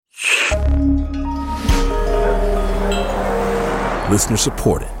Listener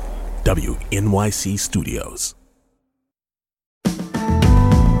supported. WNYC Studios.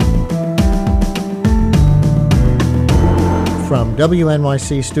 From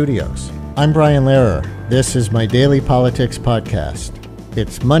WNYC Studios, I'm Brian Lehrer. This is my daily politics podcast.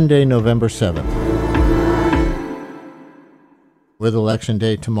 It's Monday, November 7th. With Election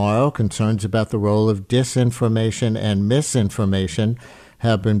Day tomorrow, concerns about the role of disinformation and misinformation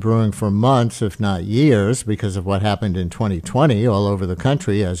have been brewing for months, if not years, because of what happened in 2020 all over the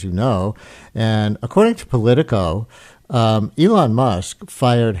country, as you know. And according to Politico, Elon Musk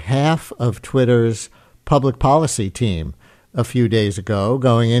fired half of Twitter's public policy team a few days ago,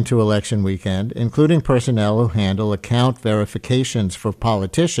 going into election weekend, including personnel who handle account verifications for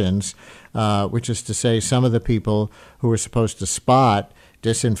politicians, which is to say some of the people who were supposed to spot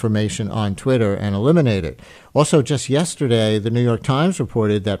disinformation on Twitter and eliminate it. Also, just yesterday, the New York Times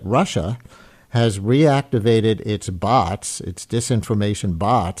reported that Russia has reactivated its bots, its disinformation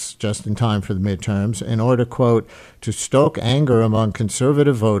bots, just in time for the midterms, in order, quote, to stoke anger among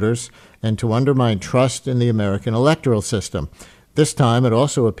conservative voters and to undermine trust in the American electoral system. This time, it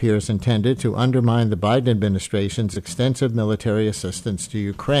also appears intended to undermine the Biden administration's extensive military assistance to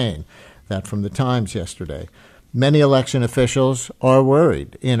Ukraine. That from the Times yesterday. Many election officials are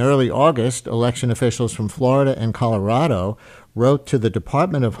worried. In early August, election officials from Florida and Colorado wrote to the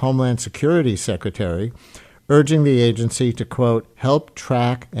Department of Homeland Security Secretary, urging the agency to, quote, help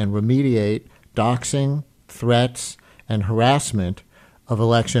track and remediate doxing, threats, and harassment of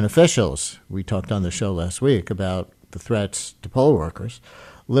election officials. We talked on the show last week about the threats to poll workers.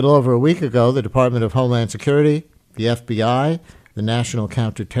 A little over a week ago, the Department of Homeland Security, the FBI, the National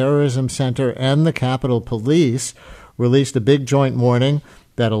Counterterrorism Center, and the Capitol Police released a big joint warning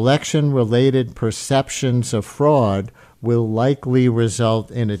that election-related perceptions of fraud will likely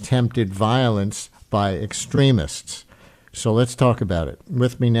result in attempted violence by extremists. So let's talk about it.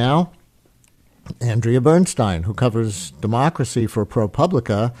 With me now, Andrea Bernstein, who covers democracy for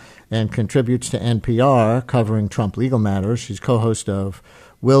ProPublica and contributes to NPR covering Trump legal matters. She's co-host of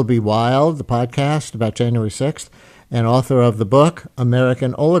Will Be Wild, the podcast about January 6th, and author of the book,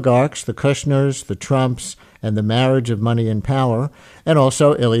 American Oligarchs, the Kushners, the Trumps, and the Marriage of Money and Power, and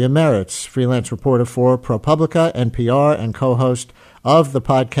also Ilya Meritz, freelance reporter for ProPublica, NPR, and co-host of the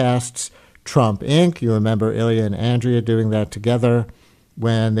podcasts Trump Inc. You remember Ilya and Andrea doing that together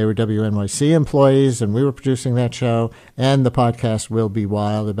when they were WNYC employees, and we were producing that show, and the podcast Will Be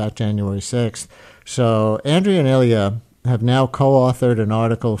Wild about January 6th. So Andrea and Ilya have now co-authored an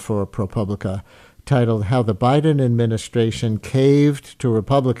article for ProPublica titled How the Biden Administration Caved to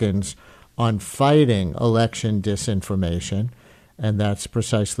Republicans on Fighting Election Disinformation. And that's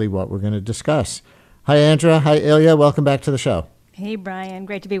precisely what we're going to discuss. Hi, Andrea. Hi, Ilya. Welcome back to the show. Hey, Brian.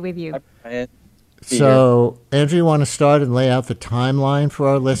 Great to be with you. Hi, Brian. So, Andrea, you want to start and lay out the timeline for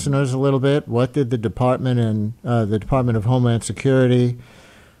our listeners a little bit? What did the Department and the Department of Homeland Security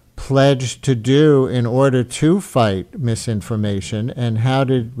pledge to do in order to fight misinformation? And how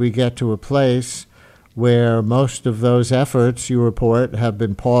did we get to a place where most of those efforts, you report, have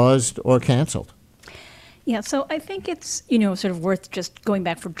been paused or canceled? Yeah, so I think it's, sort of worth just going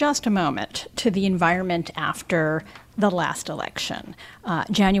back for just a moment to the environment after the last election,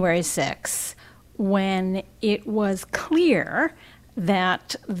 January 6th, when it was clear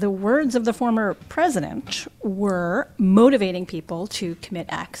that the words of the former president were motivating people to commit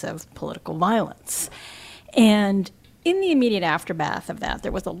acts of political violence. And in the immediate aftermath of that,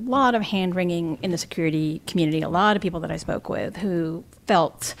 there was a lot of hand-wringing in the security community, a lot of people that I spoke with who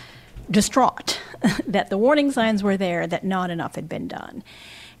felt distraught that the warning signs were there, that not enough had been done.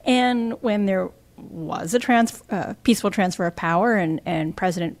 And when there was a peaceful transfer of power and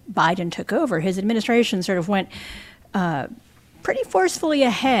President Biden took over, his administration sort of went pretty forcefully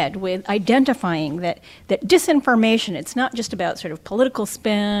ahead with identifying that disinformation, it's not just about sort of political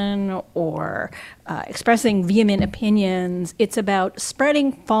spin or expressing vehement opinions. It's about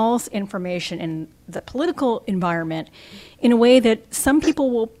spreading false information in the political environment in a way that some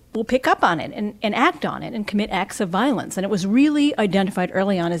people will pick up on it and act on it and commit acts of violence. And it was really identified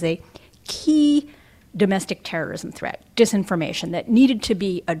early on as a key domestic terrorism threat, disinformation, that needed to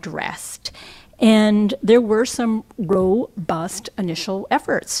be addressed. And there were some robust initial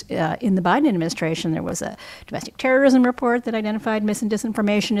efforts in the Biden administration. There was a domestic terrorism report that identified mis and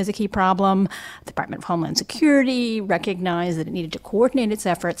disinformation as a key problem. The Department of Homeland Security recognized that it needed to coordinate its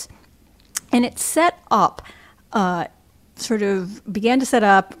efforts. And it set up began to set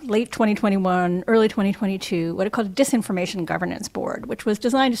up late 2021, early 2022, what it called a Disinformation Governance Board, which was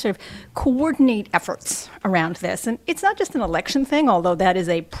designed to sort of coordinate efforts around this. And it's not just an election thing, although that is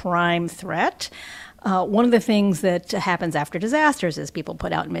a prime threat, one of the things that happens after disasters is people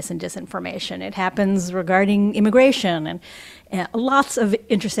put out mis and disinformation. It happens regarding immigration and lots of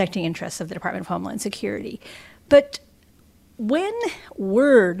intersecting interests of the Department of Homeland Security. But when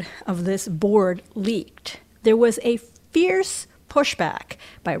word of this board leaked, there was a fierce pushback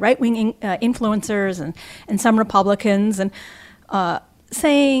by right-wing influencers and some Republicans, and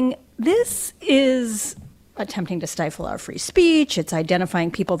saying this is attempting to stifle our free speech. It's identifying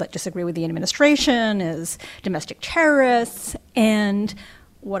people that disagree with the administration as domestic terrorists. And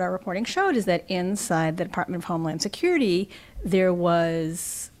what our reporting showed is that inside the Department of Homeland Security, there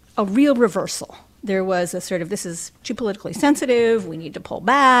was a real reversal. There was a sort of, this is too politically sensitive, we need to pull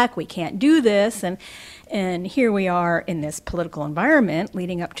back, we can't do this. And here we are in this political environment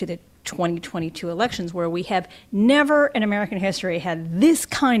leading up to the 2022 elections, where we have never in American history had this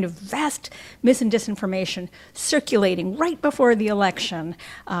kind of vast mis and disinformation circulating right before the election,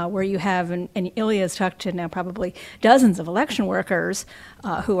 where you have, and Ilya's talked to now probably dozens of election workers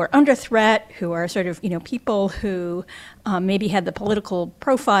who are under threat, who are sort of, people who maybe had the political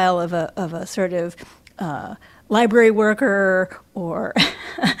profile of a sort of library worker or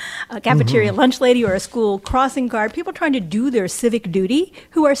a cafeteria lunch lady or a school crossing guard, people trying to do their civic duty,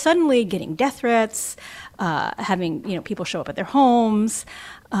 who are suddenly getting death threats, having people show up at their homes.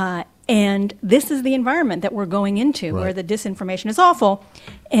 And this is the environment that we're going into, where the disinformation is awful,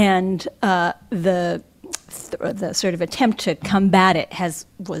 and the sort of attempt to combat it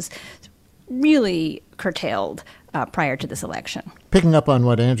was really curtailed prior to this election. Picking up on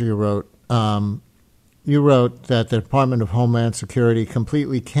what Andrea wrote, you wrote that the Department of Homeland Security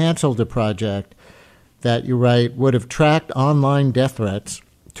completely canceled a project that, you write, would have tracked online death threats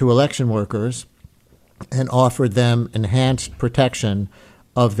to election workers and offered them enhanced protection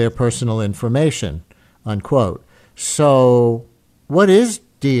of their personal information, unquote. So what is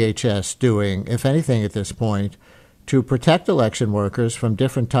DHS doing, if anything, at this point, to protect election workers from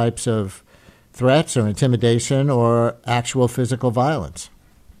different types of threats or intimidation or actual physical violence?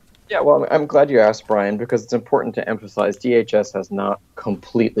 Yeah, well, I'm glad you asked, Brian, because it's important to emphasize DHS has not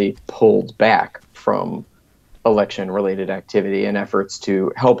completely pulled back from election-related activity and efforts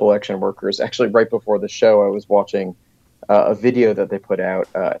to help election workers. Actually, right before the show, I was watching a video that they put out,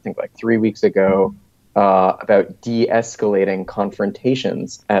 I think like 3 weeks ago, about de-escalating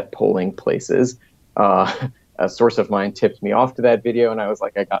confrontations at polling places. A source of mine tipped me off to that video, and I was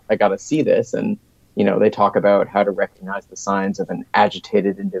like, I got to see this. And they talk about how to recognize the signs of an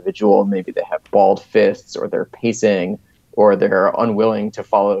agitated individual. Maybe they have balled fists, or they're pacing, or they're unwilling to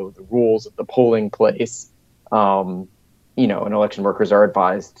follow the rules of the polling place. And election workers are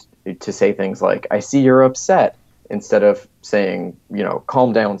advised to say things like, "I see you're upset," instead of saying,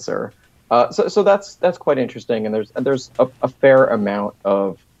 "Calm down, sir." So that's quite interesting. And there's a fair amount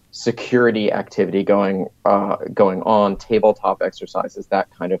of security activity going on, tabletop exercises, that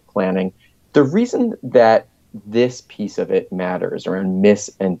kind of planning. The reason that this piece of it matters around mis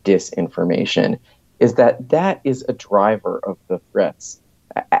and disinformation is that is a driver of the threats.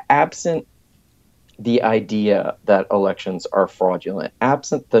 Absent the idea that elections are fraudulent,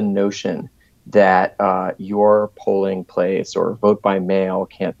 absent the notion that your polling place or vote by mail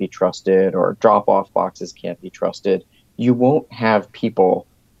can't be trusted, or drop-off boxes can't be trusted, you won't have people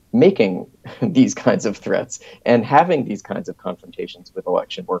making these kinds of threats and having these kinds of confrontations with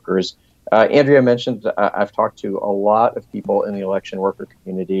election workers. Andrea mentioned I've talked to a lot of people in the election worker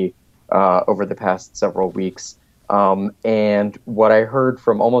community over the past several weeks. And what I heard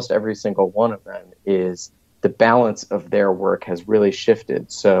from almost every single one of them is the balance of their work has really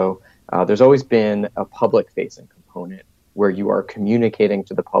shifted. So there's always been a public-facing component where you are communicating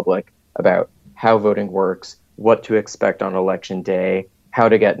to the public about how voting works, what to expect on election day, how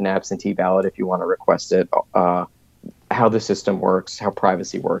to get an absentee ballot if you want to request it, how the system works, how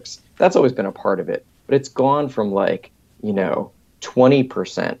privacy works. That's always been a part of it. But it's gone from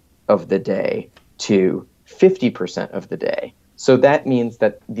 20% of the day to 50% of the day. So that means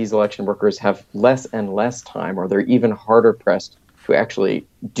that these election workers have less and less time, or they're even harder pressed to actually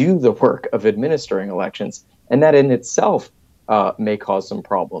do the work of administering elections. And that in itself may cause some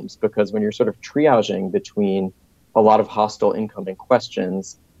problems, because when you're sort of triaging between a lot of hostile incoming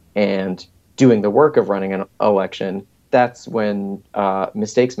questions and doing the work of running an election, that's when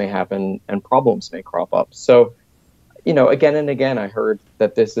mistakes may happen and problems may crop up. So, again and again, I heard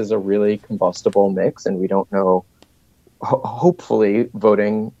that this is a really combustible mix, and we don't know. Hopefully,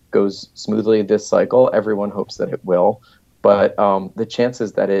 voting goes smoothly this cycle. Everyone hopes that it will. But the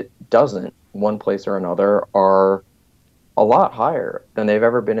chances that it doesn't, one place or another, are a lot higher than they've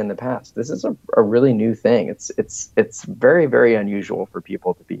ever been in the past. This is a really new thing. It's very, very unusual for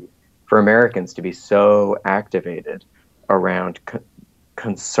people to be for Americans to be so activated around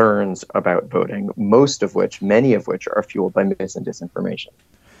concerns about voting, many of which are fueled by mis and disinformation.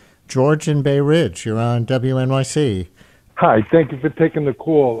 George in Bay Ridge, you're on WNYC. Hi, thank you for taking the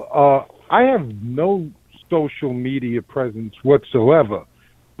call. I have no social media presence whatsoever,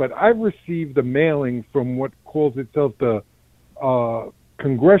 but I received a mailing from what calls itself the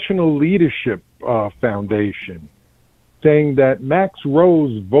Congressional Leadership Foundation, saying that Max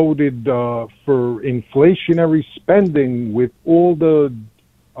Rose voted for inflationary spending with all the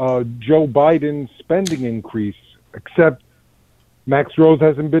Joe Biden spending increase, except Max Rose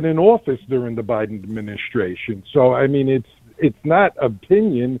hasn't been in office during the Biden administration. So, I mean, it's not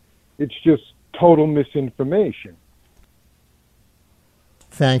opinion, it's just total misinformation.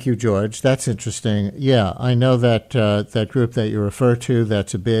 Thank you, George. That's interesting. Yeah, I know that that group that you refer to,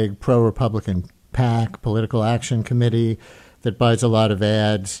 that's a big pro-Republican PAC, Political Action Committee, that buys a lot of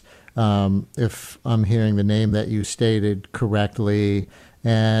ads, if I'm hearing the name that you stated correctly.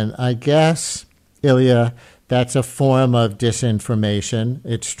 And I guess, Ilya, that's a form of disinformation.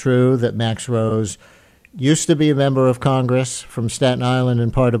 It's true that Max Rose used to be a member of Congress from Staten Island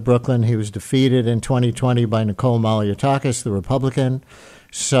and part of Brooklyn. He was defeated in 2020 by Nicole Maliotakis, the Republican.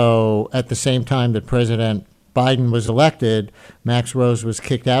 So at the same time that President Biden was elected, Max Rose was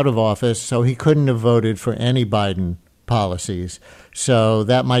kicked out of office, so he couldn't have voted for any Biden policies. So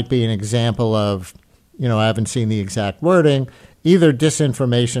that might be an example of, I haven't seen the exact wording, either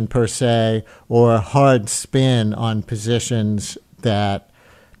disinformation per se or a hard spin on positions that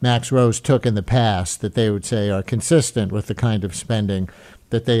Max Rose took in the past that they would say are consistent with the kind of spending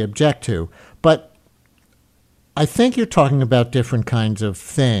that they object to. But I think you're talking about different kinds of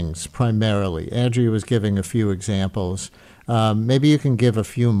things primarily. Andrea was giving a few examples. Maybe you can give a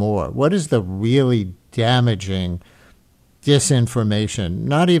few more. What is the really damaging disinformation?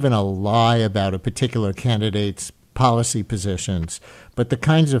 Not even a lie about a particular candidate's policy positions, but the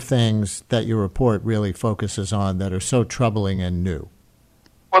kinds of things that your report really focuses on that are so troubling and new.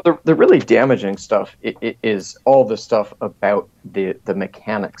 Well, the really damaging stuff is all the stuff about the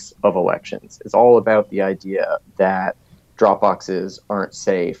mechanics of elections. It's all about the idea that drop boxes aren't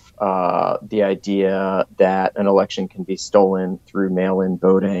safe, the idea that an election can be stolen through mail-in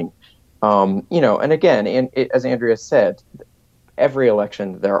voting. And again, as Andrea said, every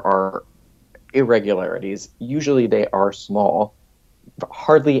election there are irregularities. Usually they are small.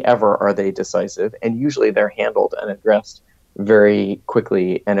 Hardly ever are they decisive, and usually they're handled and addressed very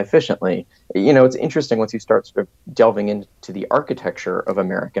quickly and efficiently. It's interesting once you start sort of delving into the architecture of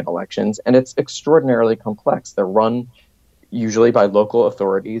American elections, and it's extraordinarily complex. They're run usually by local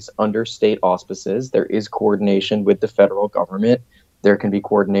authorities under state auspices. There is coordination with the federal government. There can be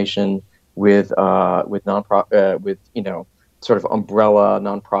coordination with nonprofit, sort of umbrella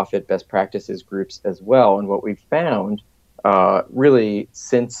nonprofit best practices groups as well. And what we've found really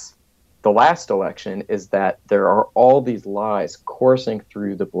since the last election is that there are all these lies coursing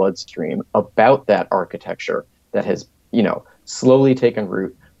through the bloodstream about that architecture that has, slowly taken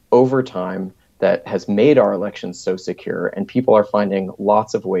root over time, that has made our elections so secure, and people are finding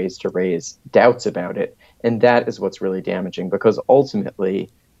lots of ways to raise doubts about it. And that is what's really damaging, because ultimately,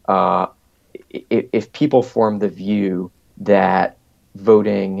 if people form the view that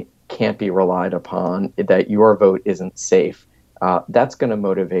voting can't be relied upon, that your vote isn't safe, that's going to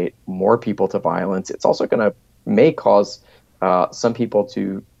motivate more people to violence. It's also may cause some people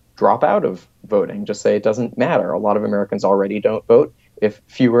to drop out of voting, just say it doesn't matter. A lot of Americans already don't vote. If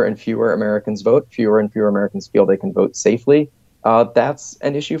fewer and fewer Americans vote, fewer and fewer Americans feel they can vote safely. That's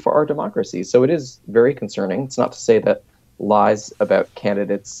an issue for our democracy. So it is very concerning. It's not to say that lies about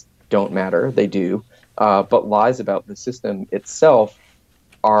candidates don't matter. They do. But lies about the system itself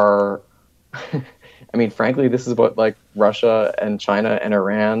are, frankly, this is what Russia and China and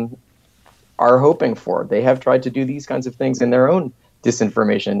Iran are hoping for. They have tried to do these kinds of things in their own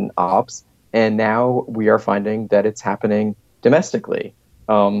disinformation ops, and now we are finding that it's happening domestically.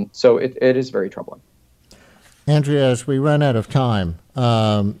 So it is very troubling. Andrea, as we run out of time,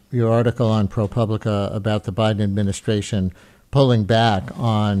 your article on ProPublica about the Biden administration pulling back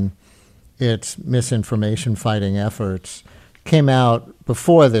on its misinformation fighting efforts came out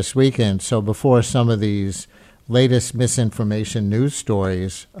before this weekend, so before some of these latest misinformation news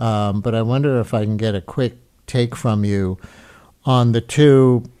stories. But I wonder if I can get a quick take from you on the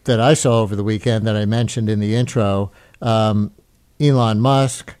two that I saw over the weekend that I mentioned in the intro. Elon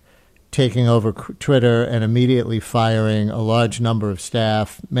Musk taking over Twitter and immediately firing a large number of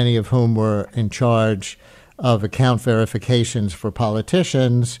staff, many of whom were in charge of account verifications for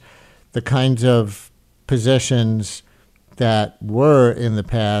politicians, the kinds of positions that were in the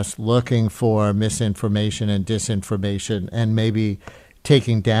past looking for misinformation and disinformation and maybe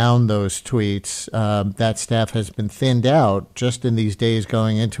taking down those tweets. That staff has been thinned out just in these days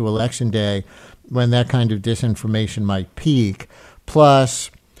going into Election Day when that kind of disinformation might peak.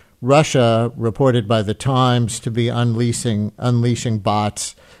 Plus, Russia, reported by the Times to be unleashing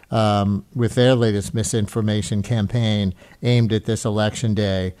bots with their latest misinformation campaign aimed at this Election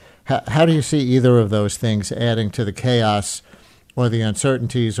Day. How do you see either of those things adding to the chaos or the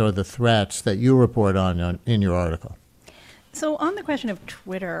uncertainties or the threats that you report on in your article? So on the question of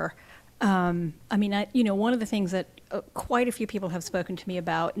Twitter, one of the things that quite a few people have spoken to me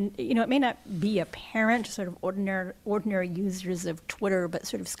about, and, it may not be apparent to sort of ordinary users of Twitter, but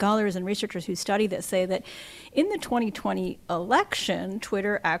sort of scholars and researchers who study this say that in the 2020 election,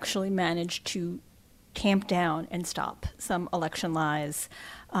 Twitter actually managed to tamp down and stop some election lies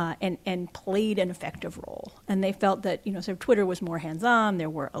and played an effective role. And they felt that, sort of Twitter was more hands-on. There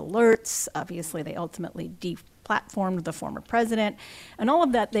were alerts. Obviously, they ultimately deplatformed the former president. And all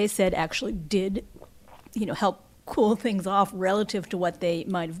of that, they said, actually did, help cool things off relative to what they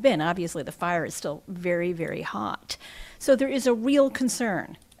might have been. Obviously, the fire is still very, very hot. So there is a real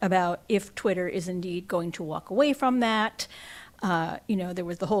concern about if Twitter is indeed going to walk away from that. There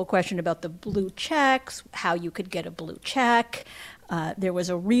was the whole question about the blue checks, how you could get a blue check. There was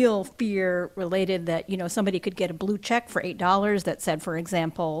a real fear related that, somebody could get a blue check for $8 that said, for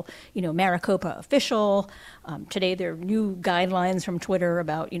example, Maricopa official. Today there are new guidelines from Twitter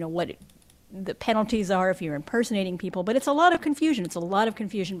about, what the penalties are if you're impersonating people. But it's a lot of confusion. It's a lot of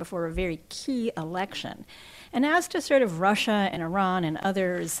confusion before a very key election. And as to sort of Russia and Iran and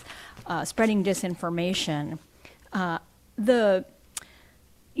others spreading disinformation, I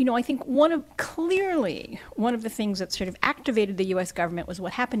think one of the things that sort of activated the U.S. government was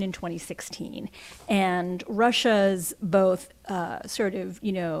what happened in 2016, and Russia's both hack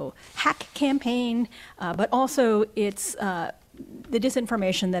campaign, but also its the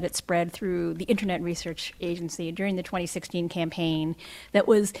disinformation that it spread through the Internet Research Agency during the 2016 campaign that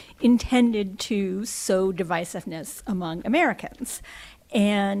was intended to sow divisiveness among Americans.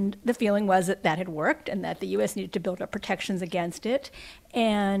 And the feeling was that that had worked and that the U.S. needed to build up protections against it.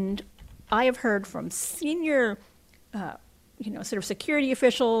 And I have heard from senior, sort of security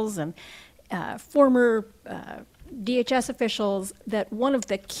officials and former DHS officials that one of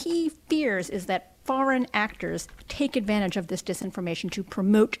the key fears is that foreign actors take advantage of this disinformation to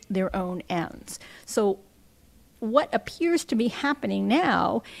promote their own ends. So what appears to be happening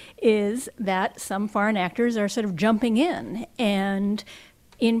now is that some foreign actors are sort of jumping in, and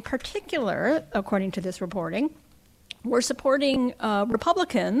in particular, according to this reporting, we're supporting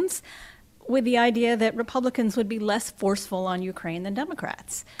Republicans with the idea that Republicans would be less forceful on Ukraine than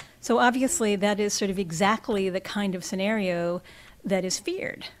Democrats. So obviously that is sort of exactly the kind of scenario that is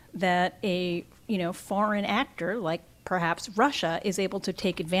feared, that a foreign actor like perhaps Russia is able to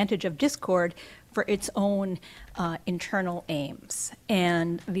take advantage of discord for its own internal aims.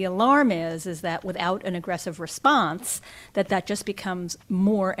 And the alarm is that without an aggressive response, that just becomes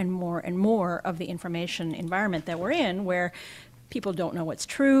more and more and more of the information environment that we're in, where people don't know what's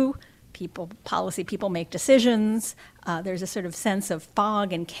true, policy people make decisions. There's a sort of sense of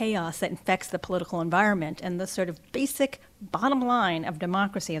fog and chaos that infects the political environment. And the sort of basic bottom line of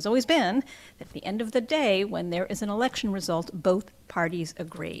democracy has always been that at the end of the day, when there is an election result, both parties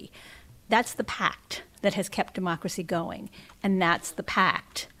agree. That's the pact that has kept democracy going. And that's the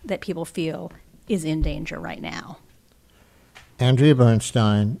pact that people feel is in danger right now. Andrea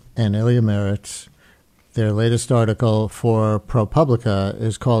Bernstein and Ilya Meritz, their latest article for ProPublica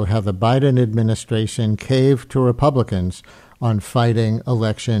is called How the Biden Administration Caved to Republicans on Fighting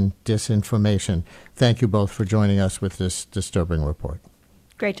Election Disinformation. Thank you both for joining us with this disturbing report.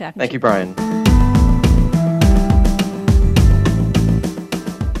 Great talking. Thank you, Brian.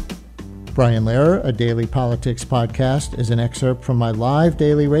 Brian Lehrer, a daily politics podcast, is an excerpt from my live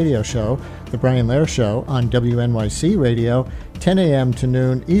daily radio show, The Brian Lehrer Show, on WNYC Radio, 10 a.m. to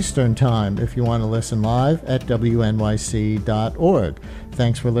noon Eastern Time, if you want to listen live at wnyc.org.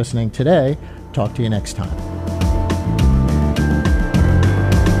 Thanks for listening today. Talk to you next time.